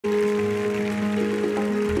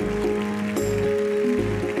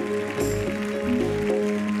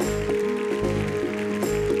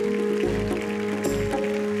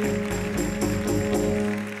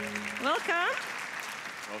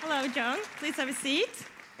have a seat.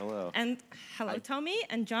 Hello. And hello, Tommy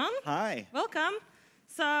and Jon. Hi. Welcome.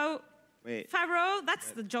 So, Wait. Favreau,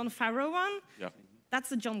 that's the Jon Favreau one. Yeah. That's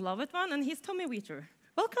the Jon Lovett one, and he's Tommy Vietor.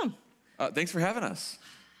 Welcome. Thanks for having us.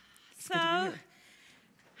 So,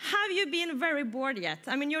 have you been very bored yet?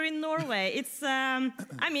 I mean, you're in Norway. It's,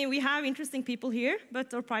 I mean, we have interesting people here,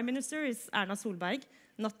 but our Prime Minister is Erna Solberg,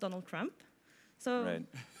 not Donald Trump. So, Right.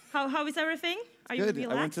 how is everything? Are you Good.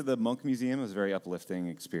 relaxed? I went to the Munch Museum. It was a very uplifting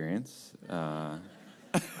experience.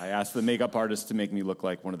 I asked the makeup artist to make me look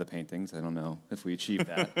like one of the paintings. I don't know if we achieved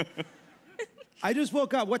that. I just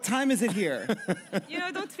woke up. What time is it here? You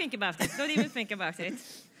know, don't think about it. Don't even think about it.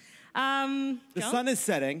 The Jon? sun is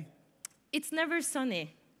setting. It's never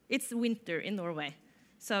sunny. It's winter in Norway.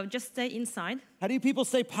 So just stay inside. How do you people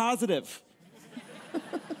stay positive?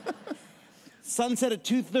 Sunset at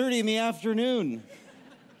 2:30 in the afternoon.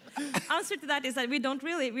 Answer to that is that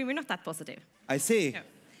we're not that positive. I see. No.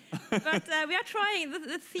 But we are trying,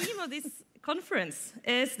 the theme of this conference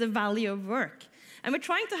is the value of work. And we're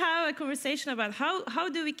trying to have a conversation about how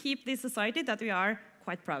do we keep this society that we are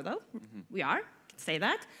quite proud of. We are, say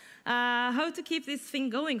that. How to keep this thing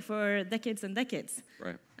going for decades and decades.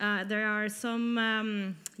 Right. There are some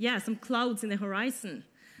clouds in the horizon.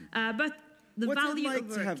 But the What's value it like of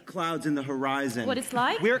work. to have clouds in the horizon? What it's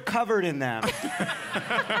like? We're covered in them.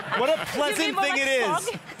 What a pleasant more thing like it is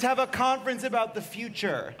fog? to have a conference about the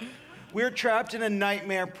future. We're trapped in a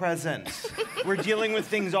nightmare present. We're dealing with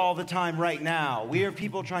things all the time right now. We are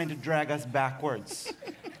people trying to drag us backwards.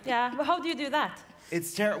 Yeah, but how do you do that?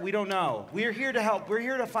 It's terrible. We don't know. We're here to help. We're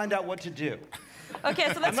here to find out what to do.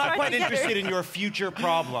 Okay, so let's I'm not try quite together. interested in your future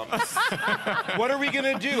problems. What are we going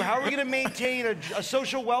to do? How are we going to maintain a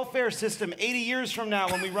social welfare system 80 years from now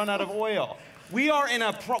when we run out of oil? We are in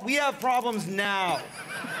we have problems now.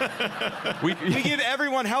 We give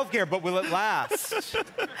everyone health care, but will it last?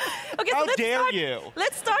 Okay, How so dare you?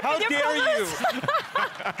 Let's start How with your dare you?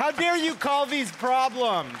 problems. How dare you call these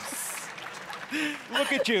problems?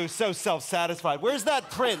 Look at you, so self-satisfied. Where's that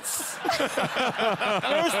prince?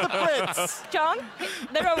 Where's the prince? Jon,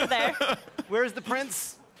 they're over there. Where's the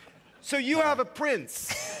prince? So you have a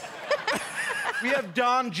prince. We have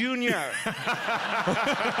Don Jr.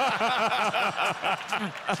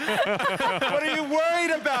 What are you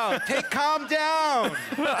worried about? Calm down.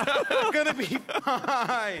 We're gonna be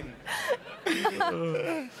fine.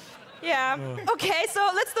 Yeah. Okay, so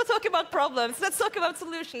let's not talk about problems. Let's talk about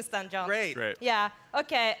solutions then, Jon. Great. Yeah.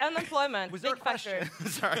 Okay, unemployment, Was there a big factor. question?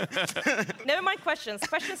 Sorry. Never mind questions.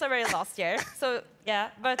 Questions are very last year. So, yeah,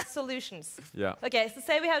 but solutions. Yeah. Okay, so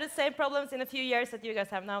say we have the same problems in a few years that you guys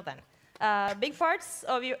have now then. Big parts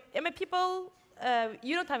of you, I mean, people,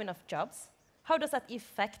 you don't have enough jobs. How does that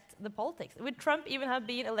affect the politics? Would Trump even have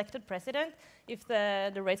been elected president if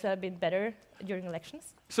the rates would have been better during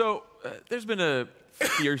elections? So there's been a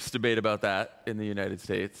fierce debate about that in the United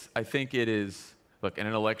States. I think it is, look, in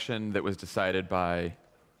an election that was decided by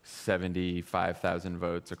 75,000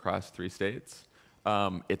 votes across 3 states,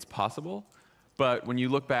 it's possible. But when you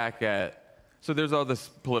look back at, so there's all this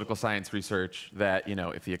political science research that, you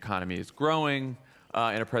know, if the economy is growing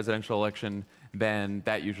in a presidential election, then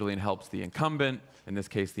that usually helps the incumbent. In this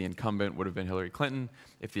case, the incumbent would have been Hillary Clinton.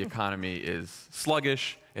 If the economy is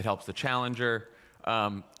sluggish, it helps the challenger.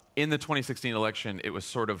 In the 2016 election, it was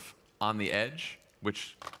sort of on the edge,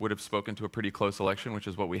 which would have spoken to a pretty close election, which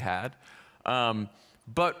is what we had.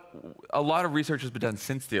 But a lot of research has been done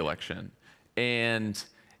since the election, and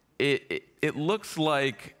it looks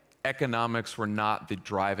like economics were not the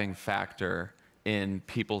driving factor in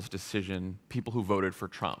people's decision, people who voted for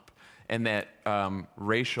Trump, and that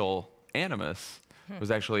racial animus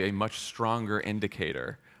was actually a much stronger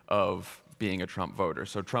indicator of being a Trump voter.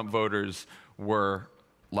 So Trump voters were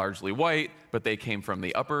largely white, but they came from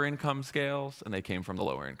the upper income scales and they came from the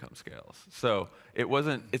lower income scales. So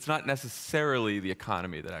it's not necessarily the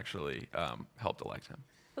economy that actually helped elect him.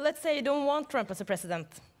 Well, let's say you don't want Trump as a president.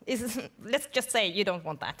 Let's just say you don't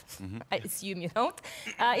want that. I assume you don't.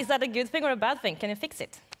 Is that a good thing or a bad thing? Can you fix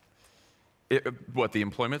it? What, the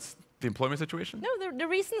employment situation? No, the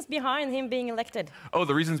reasons behind him being elected. Oh,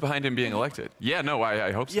 the reasons behind him being elected. Yeah, no,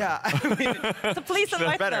 I hope so. Yeah, I mean, So please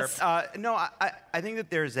enlighten us. No, I think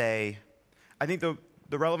that I think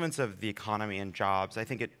the relevance of the economy and jobs,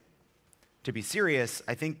 to be serious,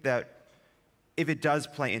 I think that if it does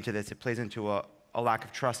play into this, it plays into a lack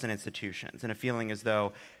of trust in institutions and a feeling as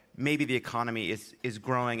though maybe the economy is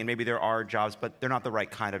growing and maybe there are jobs, but they're not the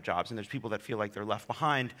right kind of jobs. And there's people that feel like they're left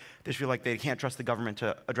behind. They feel like they can't trust the government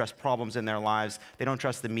to address problems in their lives. They don't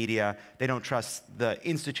trust the media. They don't trust the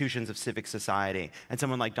institutions of civic society. And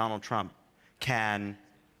someone like Donald Trump can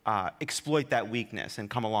exploit that weakness and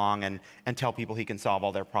come along and tell people he can solve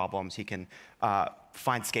all their problems. He can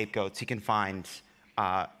find scapegoats. He can find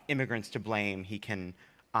immigrants to blame. He can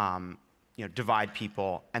divide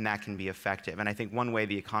people, and that can be effective. And I think one way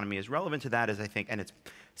the economy is relevant to that is, I think, and it's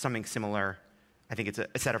something similar, I think it's a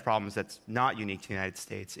set of problems that's not unique to the United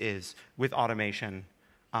States, is with automation,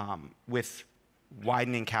 with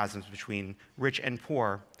widening chasms between rich and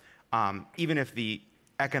poor. Even if the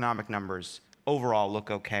economic numbers overall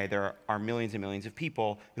look okay, there are millions and millions of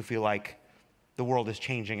people who feel like the world is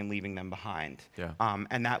changing and leaving them behind. Yeah.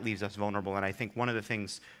 And that leaves us vulnerable. And I think one of the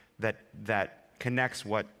things that connects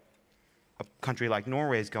what a country like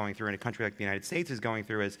Norway is going through and a country like the United States is going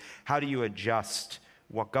through is, how do you adjust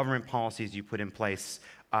what government policies you put in place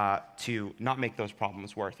to not make those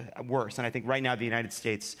problems worse? And I think right now the United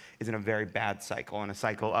States is in a very bad cycle, and a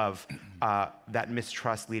cycle of that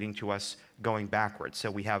mistrust leading to us going backwards. So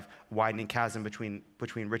we have widening chasm between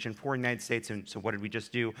rich and poor in the United States. And so what did we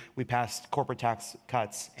just do? We passed corporate tax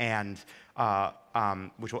cuts and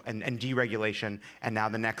deregulation. And now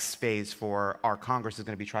the next phase for our Congress is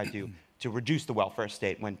going to be trying to reduce the welfare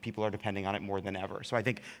state when people are depending on it more than ever. So I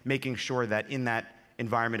think making sure that in that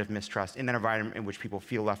environment of mistrust, in that environment in which people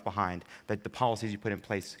feel left behind, that the policies you put in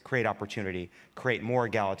place create opportunity, create more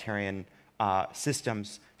egalitarian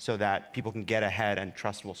systems so that people can get ahead and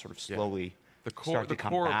trust will sort of slowly start to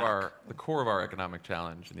come back. The core of our economic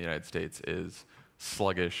challenge in the United States is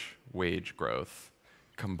sluggish wage growth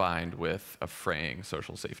combined with a fraying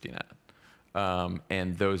social safety net.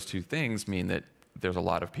 And those two things mean that there's a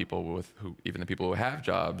lot of people even the people who have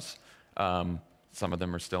jobs, some of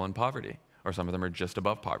them are still in poverty, or some of them are just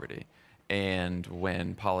above poverty. And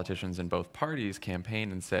when politicians in both parties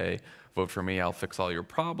campaign and say, vote for me, I'll fix all your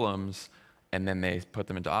problems, and then they put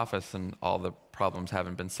them into office and all the problems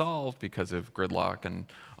haven't been solved because of gridlock and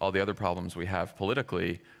all the other problems we have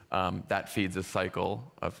politically, that feeds a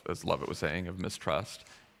cycle of, as Lovett was saying, of mistrust.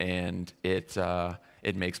 And it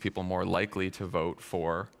makes people more likely to vote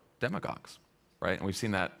for demagogues, right? And we've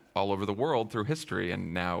seen that all over the world through history,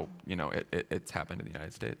 and now it's happened in the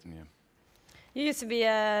United States. Yeah. You used to be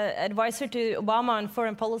an advisor to Obama on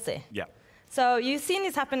foreign policy. Yeah. So you've seen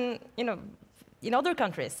this happen, in other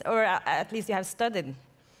countries, or at least you have studied.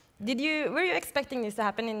 Were you expecting this to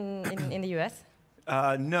happen in the US?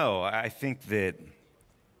 No, I think that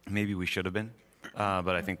maybe we should have been,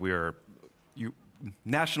 but I think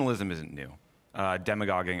nationalism isn't new.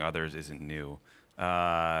 Demagoguing others isn't new.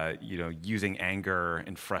 Using anger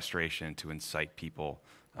and frustration to incite people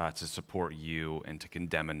to support you and to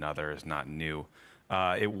condemn another is not new.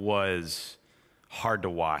 It was hard to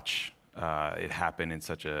watch it happen in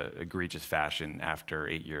such a egregious fashion after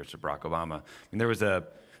 8 years of Barack Obama. I mean, there was a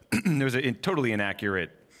totally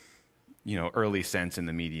inaccurate, early sense in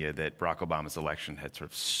the media that Barack Obama's election had sort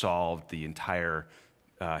of solved the entire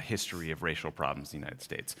history of racial problems in the United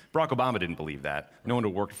States. Barack Obama didn't believe that. No one who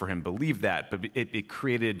worked for him believed that, but it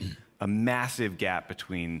created a massive gap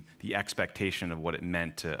between the expectation of what it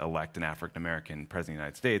meant to elect an African-American president of the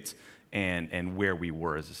United States and where we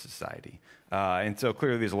were as a society. And so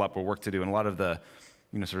clearly there's a lot more work to do, and a lot of the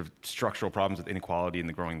sort of structural problems with inequality and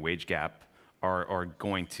the growing wage gap are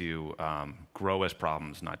going to grow as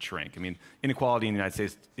problems, not shrink. I mean, inequality in the United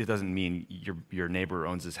States, it doesn't mean your neighbor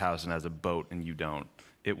owns his house and has a boat and you don't.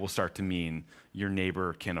 It will start to mean your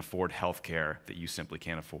neighbor can afford health care that you simply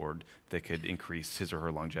can't afford, that could increase his or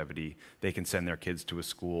her longevity. They can send their kids to a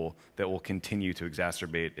school that will continue to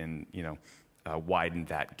exacerbate and widen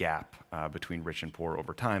that gap between rich and poor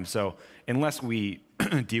over time. So unless we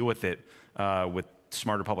deal with it with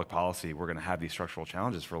smarter public policy, we're going to have these structural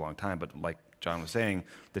challenges for a long time. But like Jon was saying,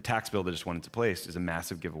 the tax bill that just went into place is a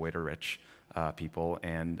massive giveaway to rich people,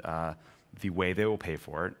 and the way they will pay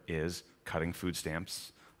for it is cutting food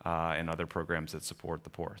stamps and other programs that support the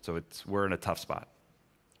poor. So we're in a tough spot.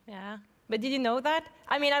 Yeah, but did you know that?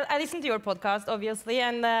 I mean, I listened to your podcast, obviously,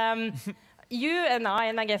 and you and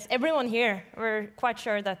I guess everyone here were quite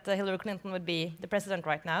sure that Hillary Clinton would be the president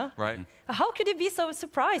right now. Right. How could you be so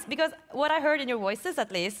surprised? Because what I heard in your voices,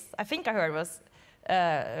 at least, I think I heard was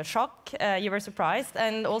shock. You were surprised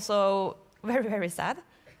and also very, very sad.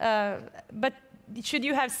 But should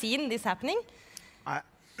you have seen this happening?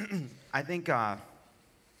 I think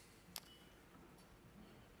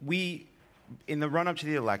in the run-up to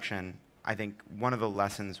the election, I think one of the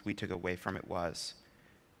lessons we took away from it was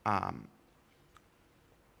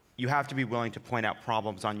you have to be willing to point out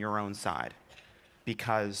problems on your own side,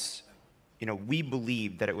 because we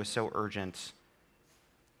believed that it was so urgent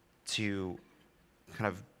to kind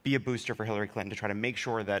of be a booster for Hillary Clinton, to try to make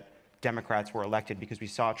sure that Democrats were elected, because we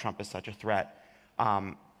saw Trump as such a threat.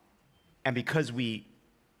 And because we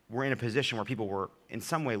were in a position where people were in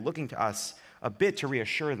some way looking to us a bit to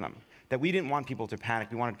reassure them that we didn't want people to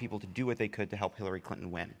panic. We wanted people to do what they could to help Hillary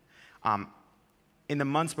Clinton win. In the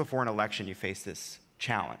months before an election, you face this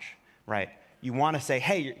challenge, right? You want to say,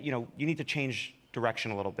 hey, you need to change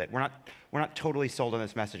direction a little bit. We're not totally sold on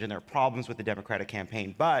this message, and there are problems with the Democratic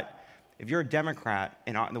campaign. But if you're a Democrat,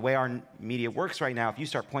 and the way our media works right now, if you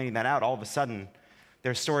start pointing that out, all of a sudden,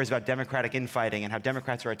 there's stories about Democratic infighting and how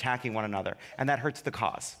Democrats are attacking one another, and that hurts the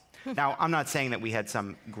cause. Now, I'm not saying that we had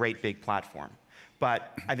some great big platform,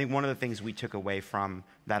 but I think one of the things we took away from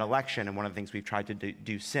that election, and one of the things we've tried to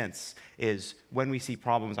do since, is when we see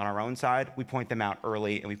problems on our own side, we point them out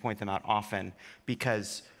early and we point them out often,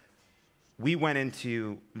 because we went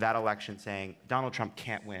into that election saying, Donald Trump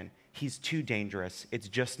can't win. He's too dangerous. It's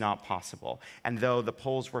just not possible. And though the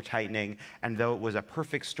polls were tightening, and though it was a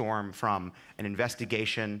perfect storm from an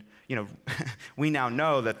investigation, we now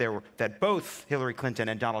know that both Hillary Clinton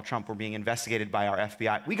and Donald Trump were being investigated by our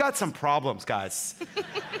FBI. We got some problems, guys.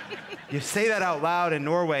 You say that out loud in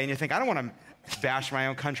Norway, and you think, I don't want to bash my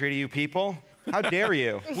own country to you people. How dare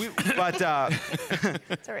you?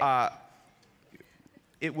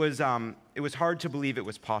 It was hard to believe it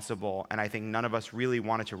was possible, and I think none of us really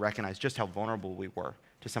wanted to recognize just how vulnerable we were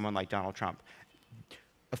to someone like Donald Trump.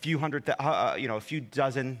 A few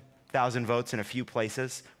dozen thousand votes in a few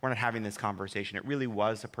places. We're not having this conversation. It really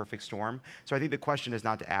was a perfect storm. So I think the question is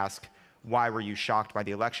not to ask, why were you shocked by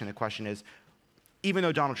the election? The question is, even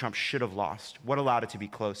though Donald Trump should have lost, what allowed it to be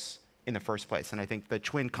close in the first place? And I think the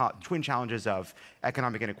twin challenges of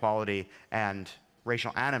economic inequality and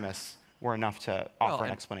racial animus were enough to offer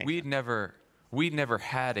an explanation. We'd never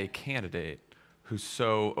had a candidate who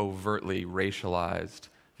so overtly racialized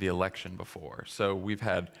the election before. So we've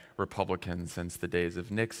had Republicans since the days of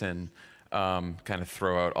Nixon kind of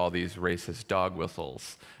throw out all these racist dog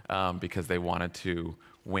whistles because they wanted to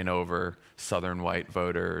win over Southern white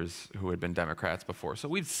voters who had been Democrats before. So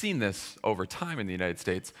we've seen this over time in the United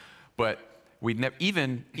States, but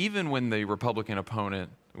even when the Republican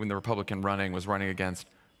running was running against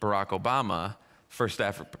Barack Obama, first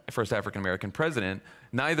African-American president,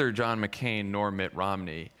 neither John McCain nor Mitt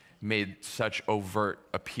Romney made such overt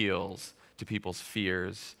appeals to people's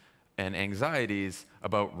fears and anxieties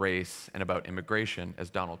about race and about immigration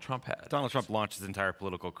as Donald Trump had. Donald Trump launched his entire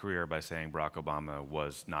political career by saying Barack Obama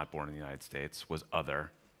was not born in the United States, was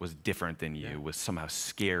other, was different than you, was somehow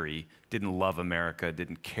scary, didn't love America,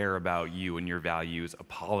 didn't care about you and your values,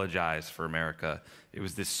 apologized for America. It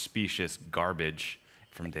was this specious garbage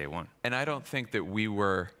from day one. And I don't think that we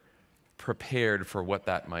were prepared for what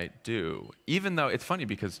that might do, even though it's funny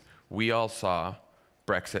because we all saw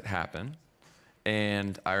Brexit happen.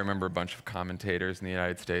 And I remember a bunch of commentators in the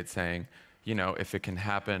United States saying, if it can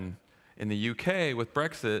happen in the UK with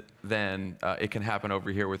Brexit, then it can happen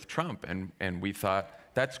over here with Trump. And we thought,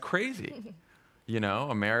 that's crazy.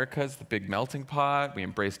 America's the big melting pot. We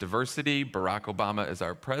embrace diversity. Barack Obama is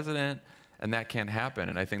our president. And that can't happen.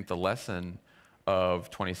 And I think the lesson of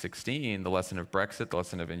 2016, the lesson of Brexit, the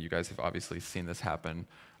lesson of, and you guys have obviously seen this happen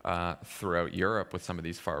throughout Europe with some of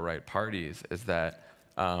these far-right parties, is that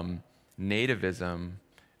nativism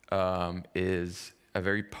is a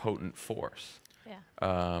very potent force.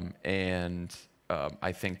 Yeah.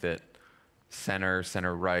 I think that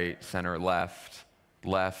center-right, center-left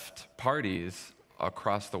parties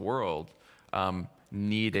across the world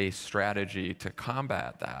need a strategy to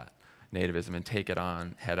combat that nativism and take it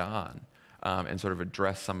on head-on. And sort of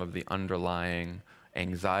address some of the underlying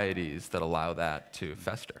anxieties that allow that to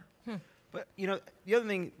fester. But the other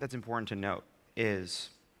thing that's important to note is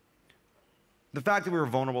the fact that we were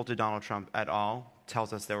vulnerable to Donald Trump at all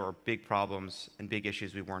tells us there were big problems and big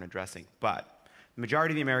issues we weren't addressing. But the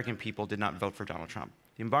majority of the American people did not vote for Donald Trump.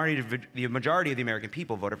 The majority of the American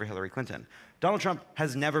people voted for Hillary Clinton. Donald Trump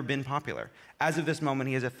has never been popular. As of this moment,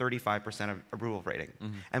 he has a 35% approval rating.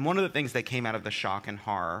 Mm-hmm. And one of the things that came out of the shock and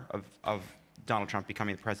horror of Donald Trump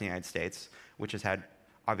becoming the president of the United States, which has had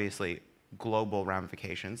obviously global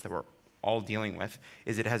ramifications that we're all dealing with,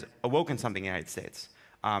 is it has awoken something in the United States.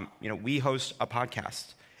 We host a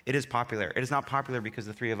podcast. It is popular. It is not popular because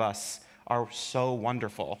the three of us are so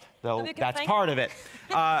wonderful, though that's part of it.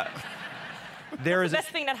 The best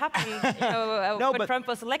thing that happened when Trump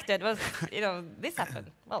was elected was, this happened.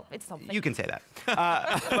 Well, it's something. You can say that.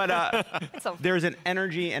 There's an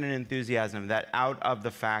energy and an enthusiasm that out of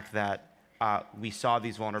the fact that we saw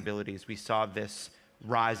these vulnerabilities, we saw this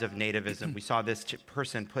rise of nativism, we saw this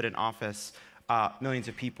person put in office, millions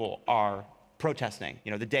of people are protesting.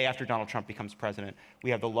 The day after Donald Trump becomes president, we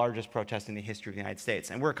have the largest protest in the history of the United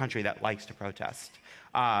States, and we're a country that likes to protest.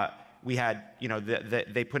 we had,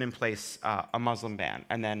 they put in place a Muslim ban,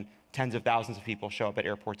 and then tens of thousands of people show up at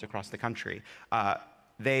airports across the country.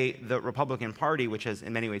 The Republican Party, which has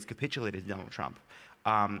in many ways capitulated to Donald Trump,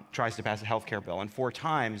 tries to pass a health care bill, and 4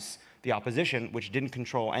 times the opposition, which didn't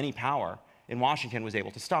control any power in Washington, was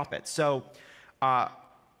able to stop it. So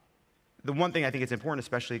the one thing I think it's important,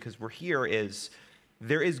 especially because we're here, is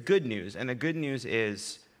there is good news, and the good news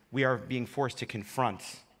is we are being forced to confront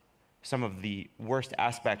some of the worst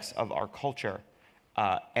aspects of our culture,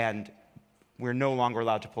 and we're no longer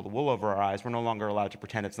allowed to pull the wool over our eyes. We're no longer allowed to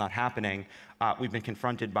pretend it's not happening. We've been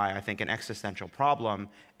confronted by, I think, an existential problem,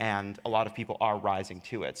 and a lot of people are rising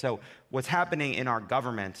to it. So what's happening in our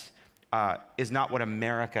government is not what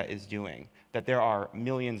America is doing, that there are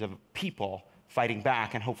millions of people fighting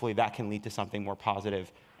back, and hopefully that can lead to something more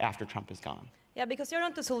positive after Trump is gone. Yeah, because you're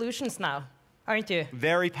onto solutions now, aren't you?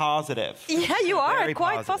 Very positive. Yeah, you are. Very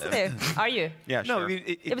quite positive. Are you? Yeah, sure. No, I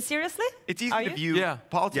mean, but seriously? It's easy to view.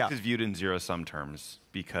 Politics is viewed in zero-sum terms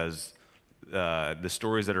because the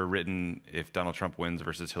stories that are written if Donald Trump wins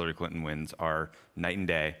versus Hillary Clinton wins are night and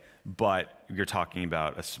day. But you're talking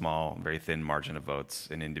about a small, very thin margin of votes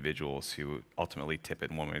and individuals who ultimately tip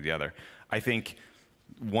it in one way or the other. I think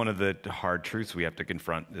one of the hard truths we have to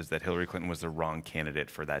confront is that Hillary Clinton was the wrong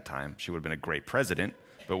candidate for that time. She would have been a great president,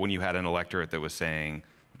 but when you had an electorate that was saying,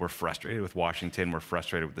 we're frustrated with Washington, we're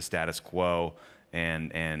frustrated with the status quo,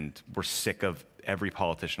 and we're sick of every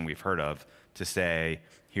politician we've heard of, to say,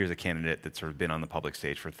 here's a candidate that's sort of been on the public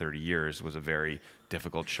stage for 30 years was a very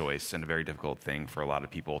difficult choice and a very difficult thing for a lot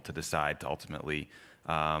of people to decide to ultimately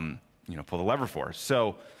pull the lever for.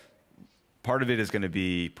 So part of it is going to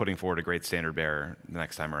be putting forward a great standard bearer the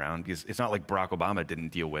next time around, because it's not like Barack Obama didn't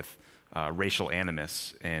deal with racial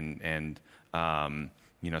animus and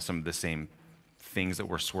some of the same things that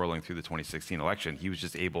were swirling through the 2016 election. He was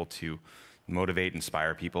just able to motivate,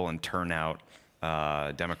 inspire people, and turn out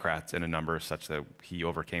Democrats in a number such that he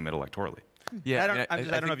overcame it electorally. Yeah, I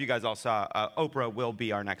don't know if you guys all saw, Oprah will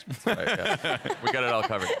be our next president. We got it all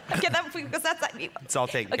covered. Okay, because that's it's all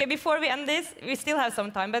taken. Okay, before we end this, we still have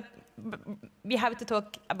some time, but we have to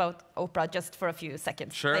talk about Oprah just for a few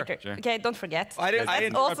seconds later. Sure. Okay, don't forget. I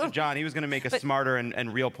interrupted John. He was going to make a smarter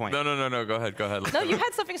and real point. No. Go ahead. No, you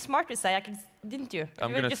had something smart to say, didn't you?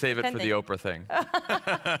 I'm going to save it for the Oprah thing.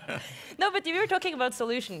 No, but you were talking about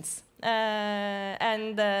solutions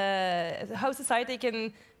and how society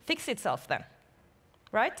can fix itself then,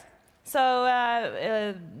 right? So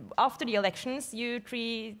after the elections, you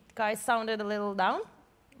 3 guys sounded a little down.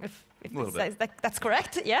 If that's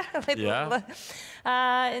correct, yeah.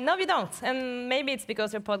 No, we don't, and maybe it's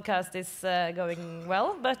because your podcast is going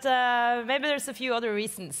well, but maybe there's a few other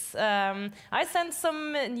reasons. I sense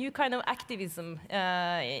some new kind of activism.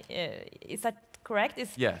 Is that correct?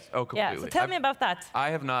 Yes. Oh, completely. Yeah. So tell me about that. I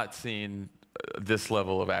have not seen this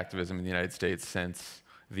level of activism in the United States since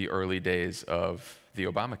the early days of the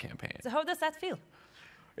Obama campaign. So how does that feel?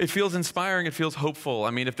 It feels inspiring. It feels hopeful.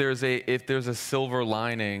 I mean, if there's a silver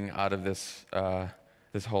lining out of this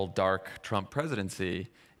this whole dark Trump presidency,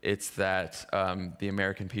 it's that the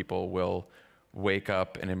American people will wake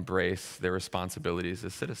up and embrace their responsibilities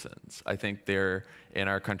as citizens. I think in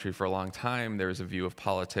our country for a long time, there was a view of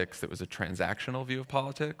politics that was a transactional view of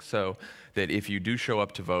politics. So that if you do show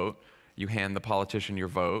up to vote, you hand the politician your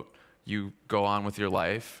vote, you go on with your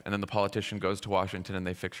life, and then the politician goes to Washington and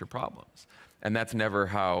they fix your problems. And that's never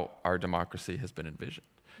how our democracy has been envisioned.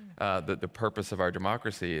 The purpose of our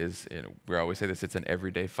democracy is, we always say this, it's an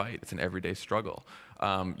everyday fight, it's an everyday struggle.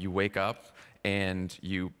 You wake up and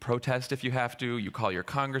you protest if you have to, you call your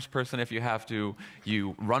congressperson if you have to,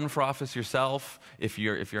 you run for office yourself if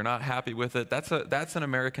you're not happy with it. That's an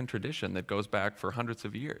American tradition that goes back for hundreds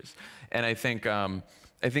of years. And I think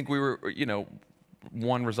we were,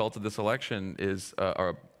 one result of this election is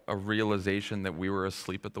a realization that we were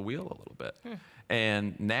asleep at the wheel a little bit.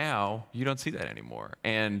 And now you don't see that anymore.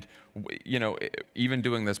 And even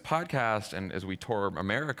doing this podcast, and as we tour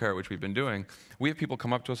America, which we've been doing, we have people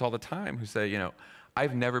come up to us all the time who say,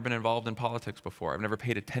 I've never been involved in politics before. I've never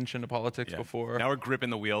paid attention to politics before. Now we're gripping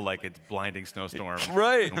the wheel like it's blinding snowstorm.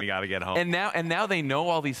 Right. And we got to get home. And now they know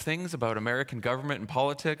all these things about American government and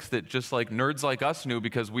politics that just like nerds like us knew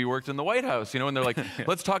because we worked in the White House, and they're like,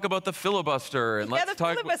 let's talk about the filibuster. And let's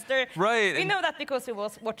talk filibuster. Right. We know that because we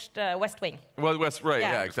watched West Wing. Well,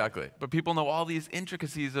 yeah, exactly. But people know all these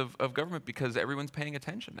intricacies of government because everyone's paying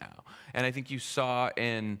attention now. And I think you saw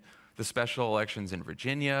in the special elections in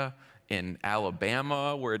Virginia, in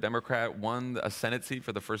Alabama, where a Democrat won a Senate seat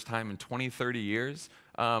for the first time in 20, 30 years,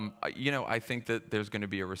 I think that there's going to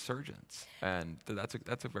be a resurgence, and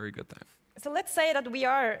that's a very good thing. So let's say that we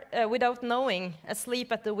are, without knowing,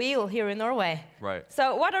 asleep at the wheel here in Norway. Right.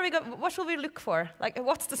 So what should we look for? Like,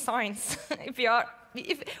 what's the signs?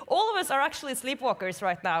 if all of us are actually sleepwalkers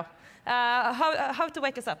right now, how to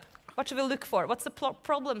wake us up? What should we look for? What's the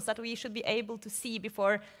problems that we should be able to see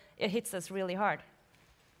before it hits us really hard?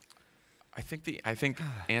 I think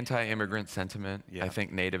anti-immigrant sentiment. Yeah. I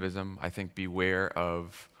think nativism. I think beware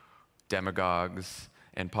of demagogues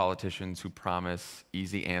and politicians who promise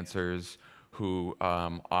easy answers, who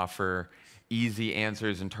offer easy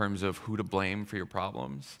answers in terms of who to blame for your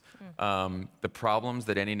problems. The problems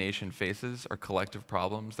that any nation faces are collective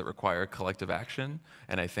problems that require collective action,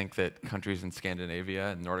 and I think that countries in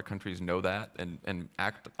Scandinavia and Nordic countries know that and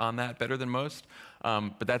act on that better than most.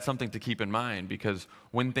 But that's something to keep in mind, because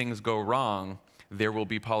when things go wrong, there will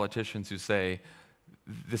be politicians who say,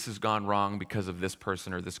 this has gone wrong because of this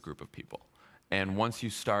person or this group of people. And once you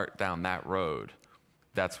start down that road,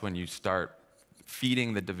 that's when you start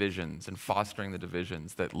feeding the divisions and fostering the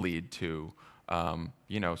divisions that lead to,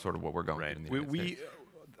 sort of what we're going through in the United States.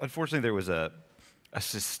 Unfortunately, there was a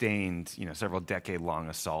sustained, several decade-long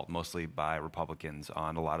assault, mostly by Republicans,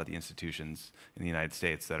 on a lot of the institutions in the United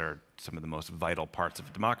States that are some of the most vital parts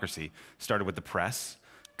of democracy. Started with the press,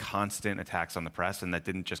 constant attacks on the press, and that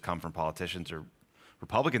didn't just come from politicians or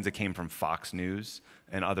Republicans. It came from Fox News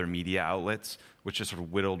and other media outlets, which just sort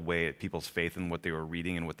of whittled away at people's faith in what they were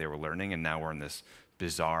reading and what they were learning. And now we're in this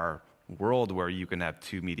bizarre world where you can have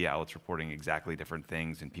two media outlets reporting exactly different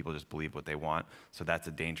things and people just believe what they want. So that's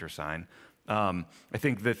a danger sign. I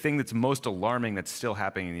think the thing that's most alarming that's still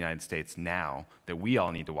happening in the United States now that we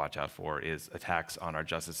all need to watch out for is attacks on our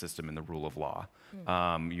justice system and the rule of law.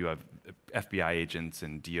 You have FBI agents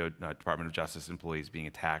and Department of Justice employees being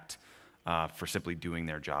attacked for simply doing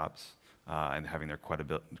their jobs and having their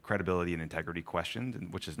credibility and integrity questioned,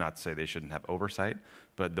 which is not to say they shouldn't have oversight,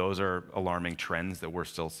 but those are alarming trends that we're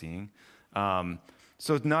still seeing.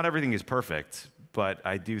 So not everything is perfect, but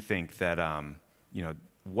I do think that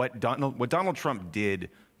what Donald Trump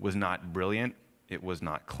did was not brilliant. It was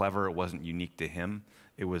not clever. It wasn't unique to him.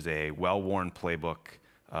 It was a well-worn playbook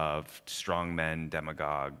of strongmen,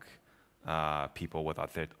 demagogue, people with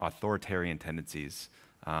authoritarian tendencies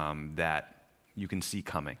that you can see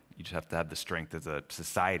coming. You just have to have the strength as a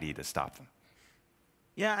society to stop them.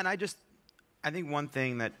 Yeah, and I think one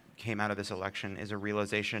thing that came out of this election is a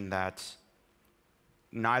realization that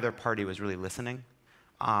neither party was really listening.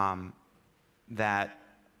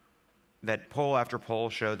 That poll after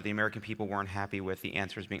poll showed that the American people weren't happy with the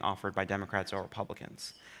answers being offered by Democrats or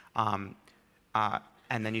Republicans.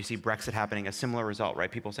 And then you see Brexit happening, a similar result,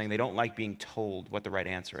 right? People saying they don't like being told what the right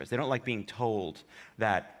answer is. They don't like being told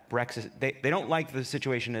that Brexit, they don't like the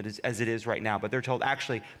situation as it is right now, but they're told,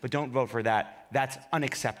 actually, but don't vote for that. That's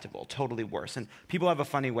unacceptable, totally worse. And people have a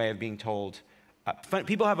funny way of being told,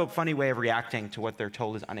 people have a funny way of reacting to what they're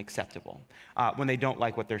told is unacceptable when they don't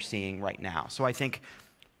like what they're seeing right now. So I think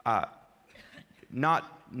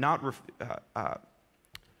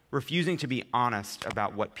refusing to be honest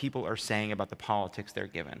about what people are saying about the politics they're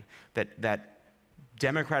given, that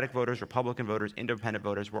Democratic voters, Republican voters, independent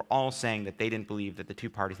voters were all saying that they didn't believe that the two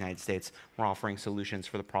parties in the United States were offering solutions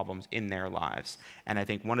for the problems in their lives. And I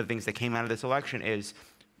think one of the things that came out of this election is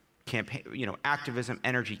campaign, activism,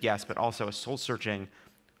 energy, yes, but also a soul-searching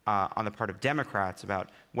on the part of Democrats about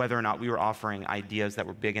whether or not we were offering ideas that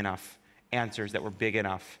were big enough, answers that were big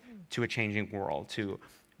enough to a changing world,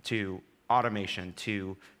 to automation,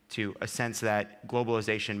 to a sense that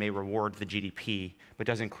globalization may reward the GDP, but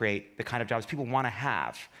doesn't create the kind of jobs people want to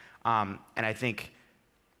have. And I think,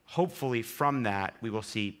 hopefully, from that, we will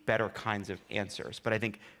see better kinds of answers. But I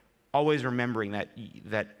think always remembering that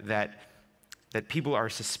people are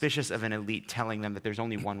suspicious of an elite telling them that there's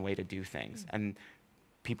only one way to do things. And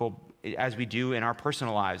people, as we do in our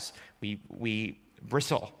personal lives, we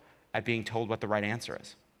bristle at being told what the right answer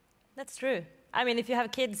is. That's true. I mean, if you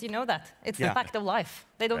have kids, you know that. It's the fact of life.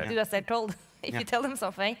 They don't do as they're told if you tell them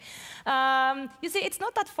something. You see, it's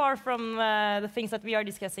not that far from the things that we are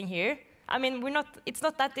discussing here. I mean, it's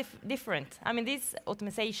not that different. I mean, these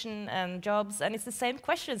automation and jobs, and it's the same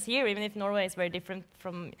questions here, even if Norway is very different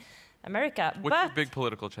from America. What's your big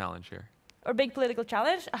political challenge here? Or big political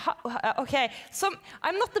challenge? Okay, so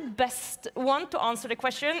I'm not the best one to answer the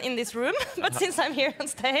question in this room, but since I'm here on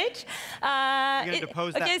stage... You're going to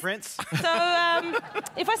depose that prince? So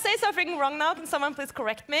if I say something wrong now, can someone please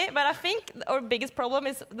correct me? But I think our biggest problem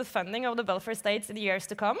is the funding of the welfare states in the years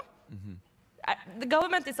to come. Mm-hmm. The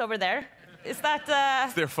government is over there. Is that,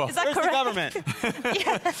 it's their fault. Is that Where's correct? the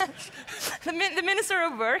government? The Minister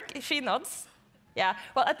of Work, she nods. Yeah,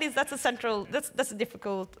 well, at least that's a central, that's a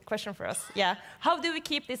difficult question for us. Yeah, how do we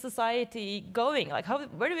keep this society going? Like,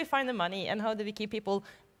 where do we find the money, and how do we keep people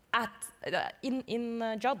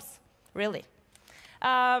in jobs, really?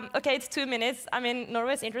 Okay, it's 2 minutes. I mean,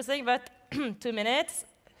 Norway's interesting, but 2 minutes.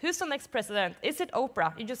 Who's the next president? Is it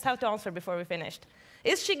Oprah? You just have to answer before we finished.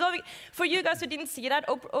 Is she going, for you guys who didn't see that,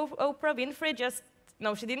 Oprah Winfrey just,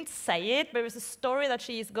 no, she didn't say it, but it was a story that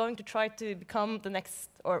she is going to try to become the next,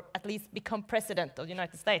 or at least become president of the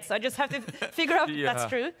United States. So I just have to figure out if that's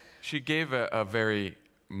true. She gave a very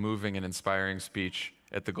moving and inspiring speech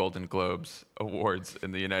at the Golden Globes Awards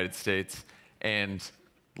in the United States. And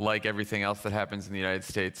like everything else that happens in the United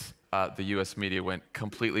States, the US media went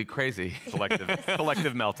completely crazy. Collective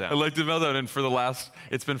meltdown. Collective meltdown. And for the last,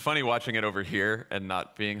 it's been funny watching it over here and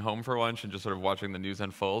not being home for lunch and just sort of watching the news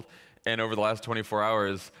unfold. And over the last 24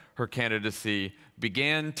 hours, her candidacy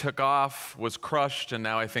began, took off, was crushed, and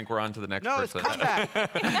now I think we're on to the next person. No, it's comeback.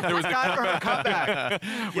 There was time for her comeback.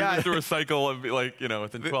 We went through a cycle of, like, you know,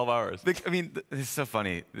 within 12 hours. I mean, this is so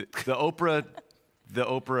funny. The Oprah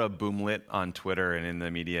boomlet on Twitter and in the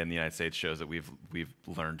media in the United States shows that we've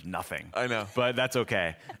learned nothing. I know, but that's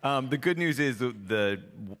okay. The good news is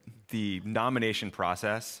the nomination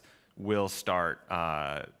process will start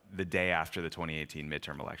the day after the 2018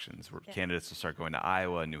 midterm elections, where candidates will start going to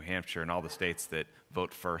Iowa, New Hampshire, and all the states that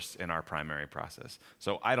vote first in our primary process.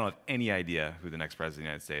 So I don't have any idea who the next president of the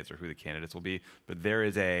United States or who the candidates will be, but there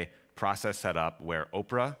is a process set up where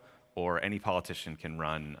Oprah or any politician can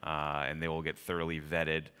run, and they will get thoroughly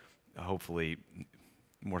vetted, hopefully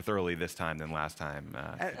more thoroughly this time than last time,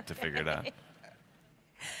 to figure it out.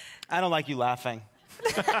 I don't like you laughing.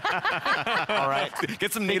 All right?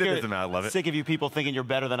 Get some nativism out, love it. Sick of you people thinking you're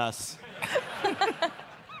better than us.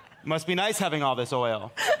 Must be nice having all this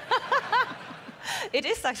oil. It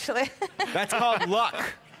is, actually. That's called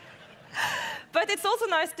luck. But it's also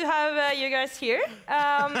nice to have you guys here.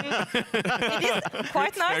 It is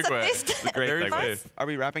quite nice, at least. It's a great segue. Are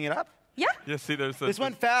we wrapping it up? Yeah. Yeah, see, there's This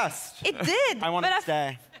went fast. It did. I want to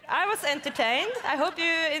stay. I was entertained. I hope you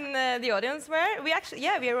in the audience were. We actually,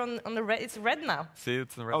 we are on the red. It's red now. See,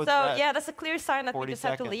 it's in the red. Oh, So red. yeah, that's a clear sign that we 40 just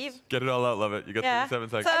have to seconds. leave. Get it all out, love it. You got 37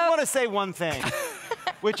 seconds. So- I want to say one thing,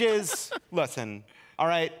 which is, listen, all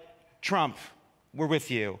right, Trump, we're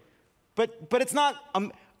with you. But it's not,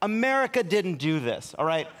 America didn't do this, all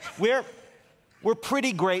right? We're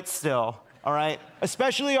pretty great still, all right?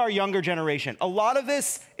 Especially our younger generation. A lot of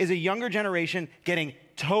this is a younger generation getting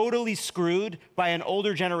totally screwed by an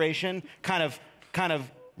older generation kind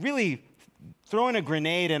of really throwing a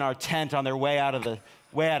grenade in our tent on their way out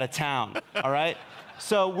of town, all right?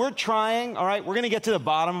 So we're trying, all right? We're going to get to the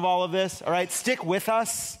bottom of all of this, all right? Stick with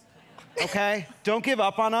us. Okay? Don't give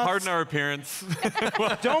up on us. Pardon our appearance.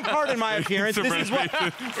 Don't pardon my appearance. This is what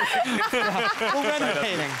we're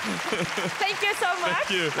renovating. Thank you so much. Thank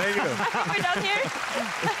you. Thank you. We're done here.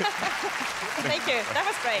 Thank you. That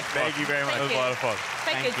was great. Thank you very much. That was a lot of fun.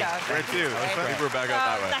 Thank you, Jon. Where to? I think we're back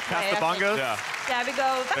out that way. That Past way, the I think. bongos? Yeah. Yeah, we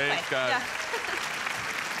go that Thanks, way. guys. Yeah.